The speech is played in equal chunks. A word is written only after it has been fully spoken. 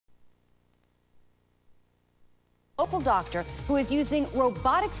Local doctor who is using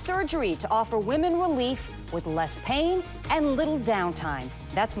robotic surgery to offer women relief with less pain and little downtime.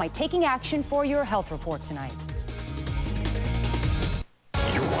 That's my Taking Action for Your Health report tonight.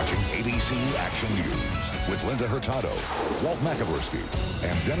 You're watching ABC Action News with Linda Hurtado, Walt Macabrowski,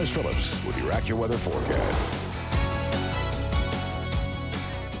 and Dennis Phillips with your AccuWeather forecast.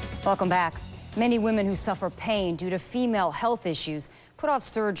 Welcome back. Many women who suffer pain due to female health issues put off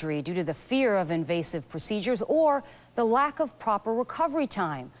surgery due to the fear of invasive procedures or the lack of proper recovery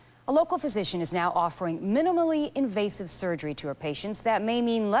time. A local physician is now offering minimally invasive surgery to her patients that may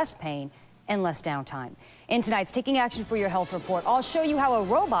mean less pain and less downtime. In tonight's Taking Action for Your Health report, I'll show you how a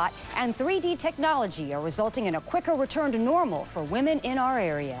robot and 3D technology are resulting in a quicker return to normal for women in our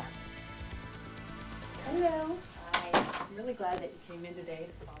area. Hello. I'm really glad that you came in today.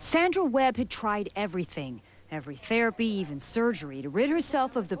 Sandra Webb had tried everything, every therapy, even surgery, to rid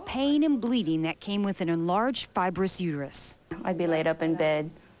herself of the pain and bleeding that came with an enlarged fibrous uterus. I'd be laid up in bed,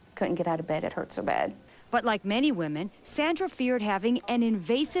 couldn't get out of bed, it hurt so bad. But like many women, Sandra feared having an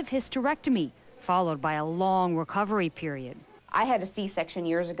invasive hysterectomy, followed by a long recovery period. I had a C-section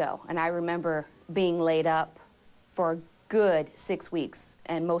years ago, and I remember being laid up for a good 6 weeks,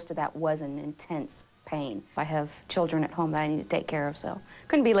 and most of that was an intense pain. I have children at home that I need to take care of, so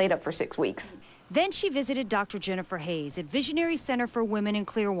couldn't be laid up for 6 weeks. Then she visited Dr. Jennifer Hayes at Visionary Center for Women in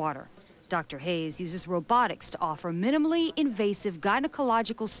Clearwater. Dr. Hayes uses robotics to offer minimally invasive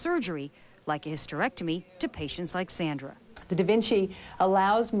gynecological surgery, like a hysterectomy, to patients like Sandra. The Da Vinci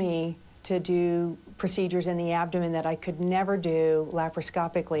allows me to do procedures in the abdomen that I could never do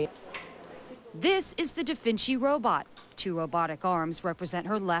laparoscopically. This is the Da Vinci robot. 2 robotic arms represent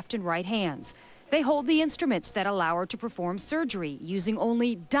her left and right hands. They hold the instruments that allow her to perform surgery using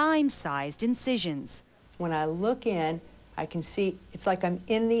only dime-sized incisions. When I look in, I can see it's like I'm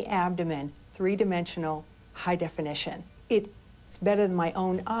in the abdomen, 3-dimensional, high definition. It's better than my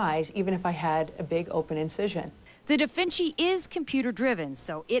own eyes, even if I had a big open incision. The Da Vinci is computer-driven,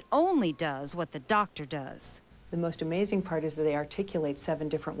 so it only does what the doctor does. The most amazing part is that they articulate 7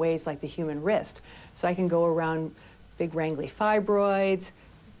 different ways, like the human wrist. So I can go around big wrangly fibroids,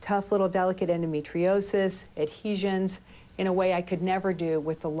 tough little delicate endometriosis, adhesions, in a way I could never do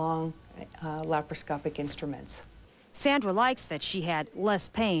with the long laparoscopic instruments. Sandra likes that she had less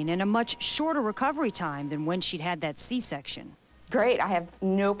pain and a much shorter recovery time than when she'd had that C-section. Great, I have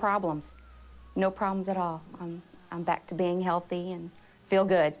no problems. No problems at all. I'm back to being healthy and feel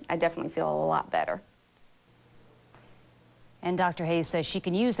good. I definitely feel a lot better. And Dr. Hayes says she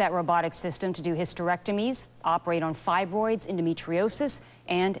can use that robotic system to do hysterectomies, operate on fibroids, endometriosis,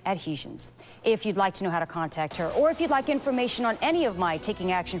 and adhesions. If you'd like to know how to contact her, or if you'd like information on any of my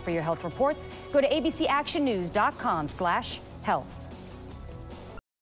Taking Action for Your Health reports, go to abcactionnews.com/health.